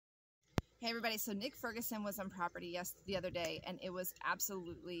Hey everybody, so Nick Ferguson was on property the other day, and it was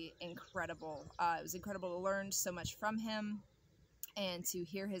absolutely incredible. It was incredible to learn so much from him and to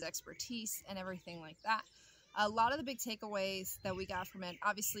hear his expertise and everything like that. A lot of the big takeaways that we got from it,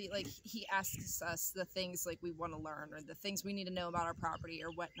 obviously, like, he asks us the things like we want to learn or the things we need to know about our property or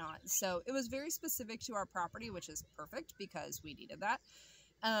whatnot. So it was very specific to our property, which is perfect because we needed that.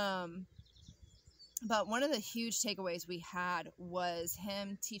 But one of the huge takeaways we had was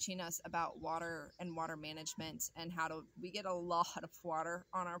him teaching us about water and water management and we get a lot of water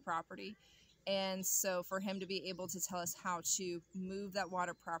on our property. And so for him to be able to tell us how to move that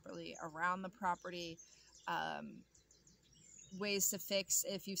water properly around the property, ways to fix,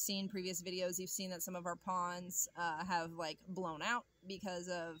 if you've seen previous videos, you've seen that some of our ponds have like blown out because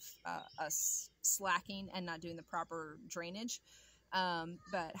of us slacking and not doing the proper drainage.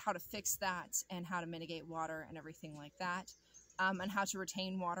 But how to fix that and how to mitigate water and everything like that, and how to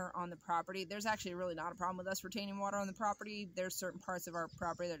retain water on the property. There's actually really not a problem with us retaining water on the property. There's certain parts of our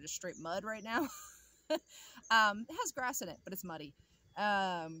property that are just straight mud right now. It has grass in it, but it's muddy.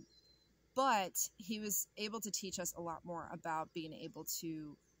 But he was able to teach us a lot more about being able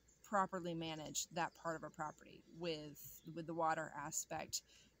to properly manage that part of our property with the water aspect.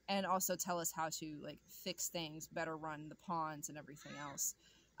 And also tell us how to like fix things, better run the ponds and everything else.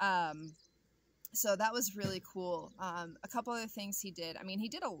 So that was really cool. A couple other things he did. I mean, he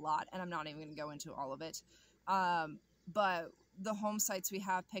did a lot, and I'm not even going to go into all of it. But the home sites we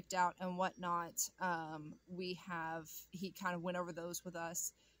have picked out and whatnot, he kind of went over those with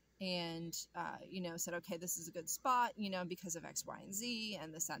us and, said, okay, this is a good spot, because of X, Y, and Z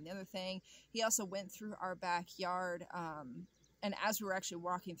and this, that, and the other thing. He also went through our backyard, and as we were actually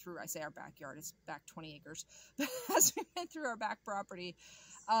walking through, I say our backyard, it's back 20 acres. But as we went through our back property,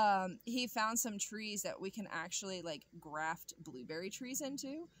 he found some trees that we can actually like graft blueberry trees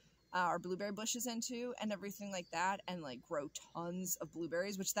into, or blueberry bushes into and everything like that, and like grow tons of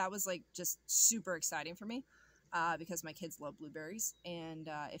blueberries, which that was like just super exciting for me, because my kids love blueberries. And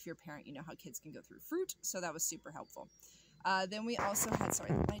if you're a parent, you know how kids can go through fruit. So that was super helpful. Then we also had,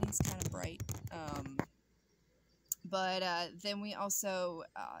 sorry, the lighting's kind of bright. But then we also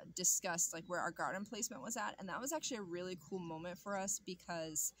discussed like where our garden placement was at, and that was actually a really cool moment for us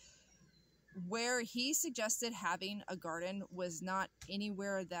because where he suggested having a garden was not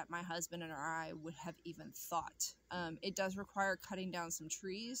anywhere that my husband and I would have even thought. It does require cutting down some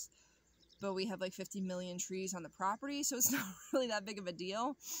trees, but we have like 50 million trees on the property, so it's not really that big of a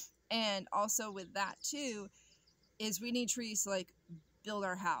deal. And also with that too, is we need trees to like build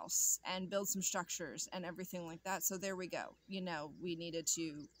our house and build some structures and everything like that. So there we go. We need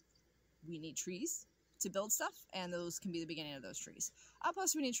trees to build stuff, and those can be the beginning of those trees.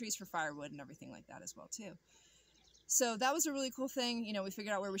 Plus we need trees for firewood and everything like that as well too. So that was a really cool thing. We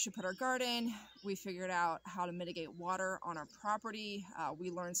figured out where we should put our garden. We figured out how to mitigate water on our property.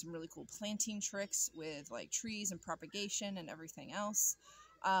 We learned some really cool planting tricks with like trees and propagation and everything else.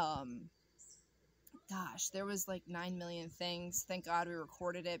 Gosh, there was like 9 million things. Thank God we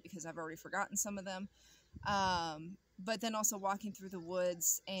recorded it because I've already forgotten some of them. But then also walking through the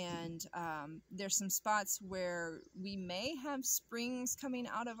woods, and there's some spots where we may have springs coming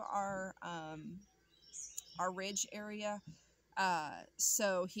out of our ridge area.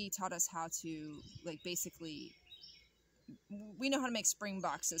 So he taught us how to like basically, we know how to make spring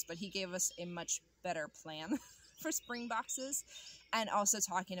boxes, but he gave us a much better plan for spring boxes. And also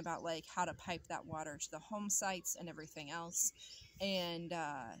talking about like how to pipe that water to the home sites and everything else. And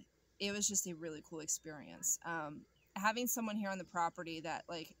it was just a really cool experience. Having someone here on the property that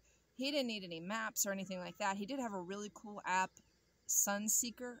like, he didn't need any maps or anything like that. He did have a really cool app, Sun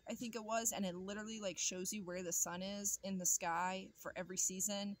Seeker, I think it was. And it literally like shows you where the sun is in the sky for every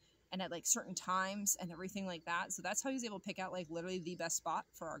season and at like certain times and everything like that. So that's how he was able to pick out like literally the best spot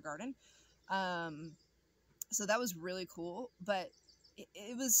for our garden. So that was really cool, but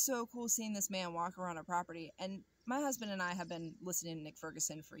it was so cool seeing this man walk around our property. And my husband and I have been listening to Nick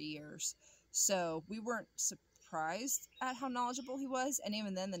Ferguson for years, so we weren't surprised at how knowledgeable he was. And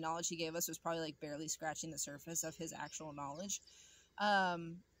even then, the knowledge he gave us was probably like barely scratching the surface of his actual knowledge.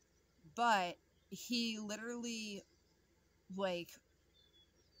 But he literally like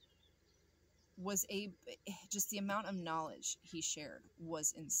was just the amount of knowledge he shared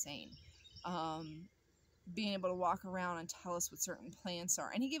was insane. Being able to walk around and tell us what certain plants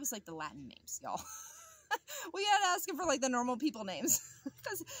are. And he gave us like the Latin names, y'all. We had to ask him for like the normal people names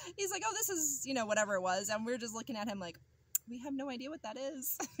because he's like, oh, this is, whatever it was. And we were just looking at him like, we have no idea what that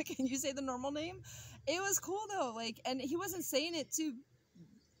is. Can you say the normal name? It was cool though. Like, and he wasn't saying it to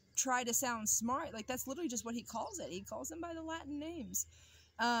try to sound smart. Like, that's literally just what he calls it. He calls them by the Latin names.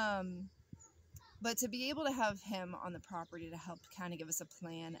 But to be able to have him on the property to help kind of give us a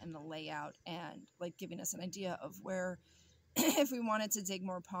plan and the layout, and like giving us an idea of where, if we wanted to dig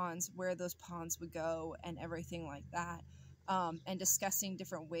more ponds, where those ponds would go and everything like that. And discussing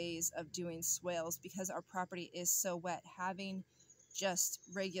different ways of doing swales, because our property is so wet. Having just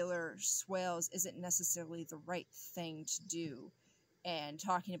regular swales isn't necessarily the right thing to do. And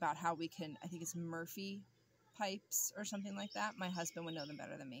talking about how we can, I think it's Murphy pipes or something like that. My husband would know them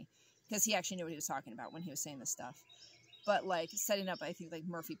better than me, because he actually knew what he was talking about when he was saying this stuff. But like setting up, I think like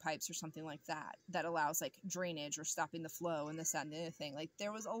Murphy pipes or something like that, that allows like drainage or stopping the flow and this, that, and the other thing. Like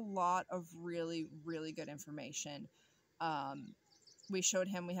there was a lot of really, really good information. We showed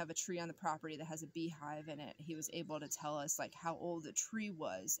him, we have a tree on the property that has a beehive in it. He was able to tell us like how old the tree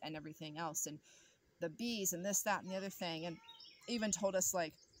was and everything else, and the bees and this, that, and the other thing. And even told us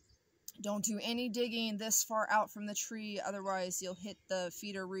like, don't do any digging this far out from the tree, otherwise you'll hit the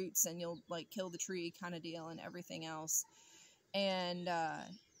feeder roots and you'll like kill the tree kind of deal, and everything else. And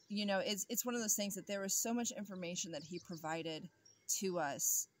you know, it's one of those things that there was so much information that he provided to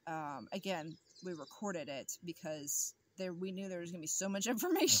us. Again, we recorded it because we knew there was going to be so much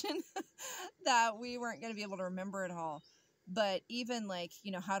information that we weren't going to be able to remember it all. But even like,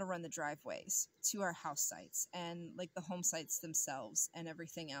 you know, how to run the driveways to our house sites, and like the home sites themselves and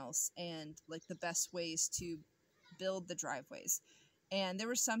everything else, and like the best ways to build the driveways. And there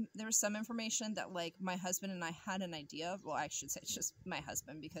was some information that like my husband and I had an idea of. Well, I should say it's just my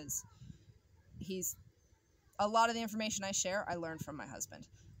husband, because a lot of the information I share, I learned from my husband.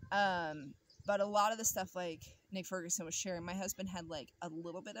 But a lot of the stuff like Nick Ferguson was sharing, my husband had like a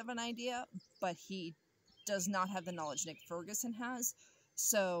little bit of an idea, but he does not have the knowledge Nick Ferguson has.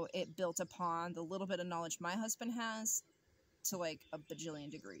 So it built upon the little bit of knowledge my husband has to like a bajillion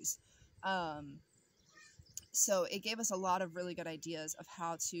degrees. So it gave us a lot of really good ideas of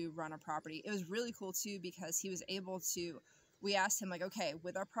how to run a property. It was really cool too, because he was able to, we asked him like, okay,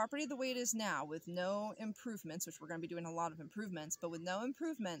 with our property the way it is now, with no improvements, which we're going to be doing a lot of improvements, but with no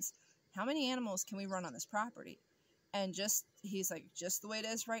improvements, how many animals can we run on this property? And he's like, just the way it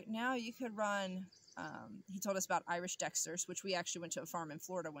is right now, you could run, he told us about Irish Dexters, which we actually went to a farm in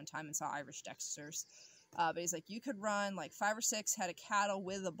Florida one time and saw Irish Dexters. But he's like, you could run like 5 or 6 head of cattle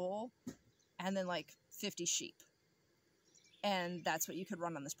with a bull, and then like 50 sheep. And that's what you could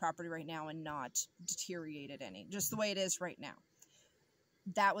run on this property right now and not deteriorate it any, just the way it is right now.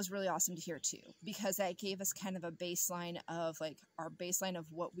 That was really awesome to hear too, because that gave us kind of a baseline of like our baseline of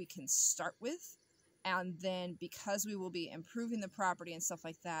what we can start with. And then because we will be improving the property and stuff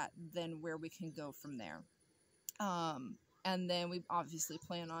like that, then where we can go from there. And then we obviously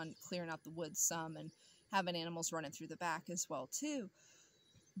plan on clearing out the woods some and having animals running through the back as well too.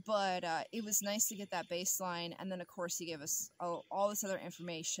 But it was nice to get that baseline. And then, of course, he gave us all this other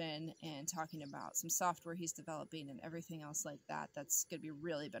information and talking about some software he's developing and everything else like that. That's going to be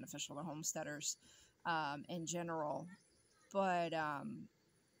really beneficial to homesteaders in general. But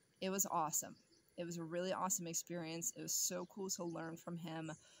it was awesome. It was a really awesome experience. It was so cool to learn from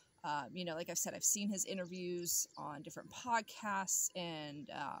him. You know, like I've said, I've seen his interviews on different podcasts and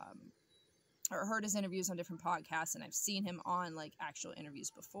or heard his interviews on different podcasts, and I've seen him on like actual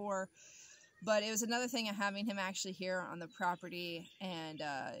interviews before. But it was another thing of having him actually here on the property and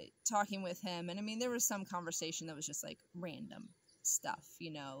talking with him. And I mean, there was some conversation that was just like random stuff,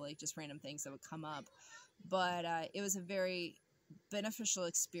 you know, like just random things that would come up. But it was a very beneficial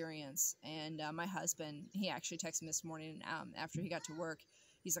experience. And my husband, he actually texted me this morning after he got to work.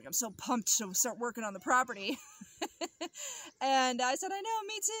 He's like, I'm so pumped to start working on the property. And I said, I know,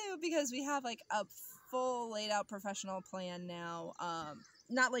 me too, because we have like a full laid out professional plan now.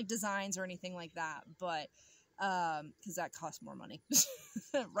 Not like designs or anything like that, but because that costs more money,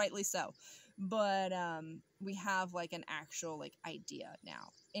 rightly so. But we have like an actual like idea now.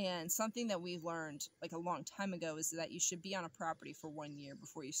 And something that we learned like a long time ago is that you should be on a property for 1 year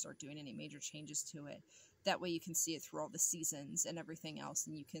before you start doing any major changes to it. That way you can see it through all the seasons and everything else,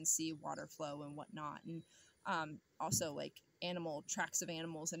 and you can see water flow and whatnot. And also like tracks of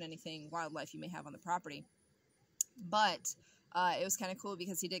animals and anything wildlife you may have on the property. But it was kind of cool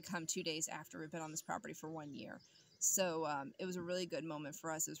because he did come 2 days after we've been on this property for 1 year. So it was a really good moment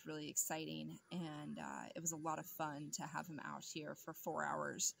for us. It was really exciting, and it was a lot of fun to have him out here for 4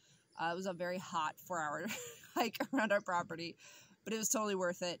 hours. It was a very hot 4-hour hike around our property, but it was totally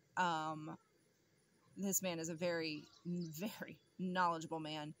worth it. This man is a very, very knowledgeable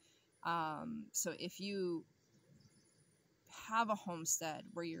man. So if you have a homestead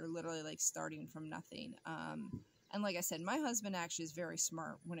where you're literally like starting from nothing, and like I said, my husband actually is very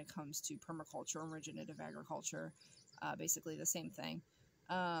smart when it comes to permaculture and regenerative agriculture, basically the same thing.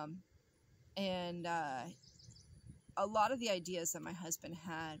 And a lot of the ideas that my husband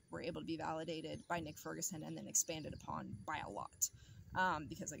had were able to be validated by Nick Ferguson and then expanded upon by a lot.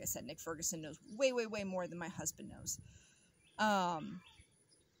 Because, like I said, Nick Ferguson knows way, way, way more than my husband knows.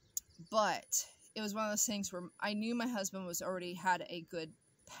 But it was one of those things where I knew my husband was already had a good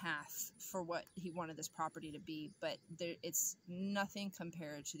path for what he wanted this property to be, but it's nothing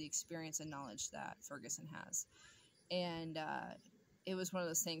compared to the experience and knowledge that Ferguson has. And it was one of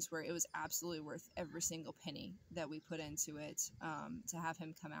those things where it was absolutely worth every single penny that we put into it, to have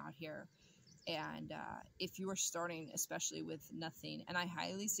him come out here. And if you are starting, especially with nothing, and I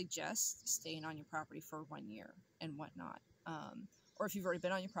highly suggest staying on your property for 1 year and whatnot. Or if you've already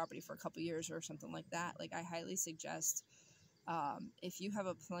been on your property for a couple years or something like that, like I highly suggest, if you have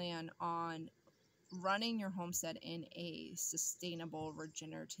a plan on running your homestead in a sustainable,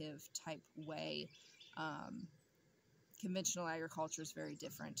 regenerative type way, conventional agriculture is very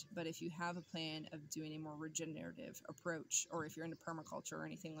different. But if you have a plan of doing a more regenerative approach, or if you're into permaculture or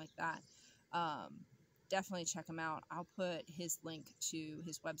anything like that, definitely check him out. I'll put his link to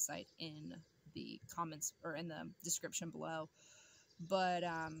his website in the comments or in the description below. But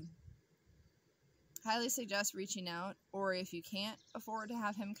highly suggest reaching out, or if you can't afford to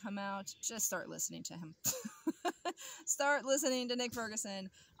have him come out, just start listening to him. Start listening to Nick Ferguson,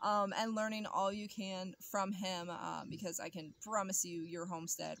 and learning all you can from him, because I can promise you your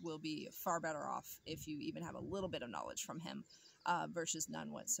homestead will be far better off if you even have a little bit of knowledge from him, versus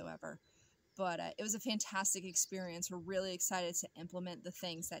none whatsoever. But it was a fantastic experience. We're really excited to implement the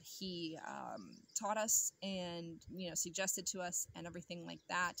things that he taught us and, suggested to us and everything like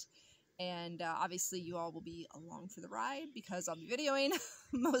that. And obviously you all will be along for the ride because I'll be videoing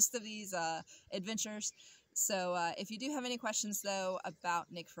most of these adventures. So if you do have any questions, though,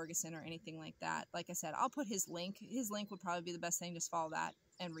 about Nick Ferguson or anything like that, like I said, I'll put his link. His link would probably be the best thing. Just follow that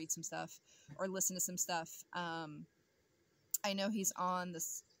and read some stuff or listen to some stuff. I know he's on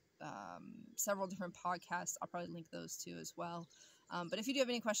this several different podcasts. I'll probably link those too as well. But if you do have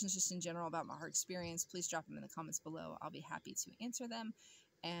any questions just in general about my experience, please drop them in the comments below. I'll be happy to answer them.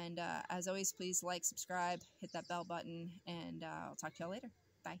 And as always, please like, subscribe, hit that bell button, and I'll talk to y'all later.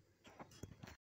 Bye.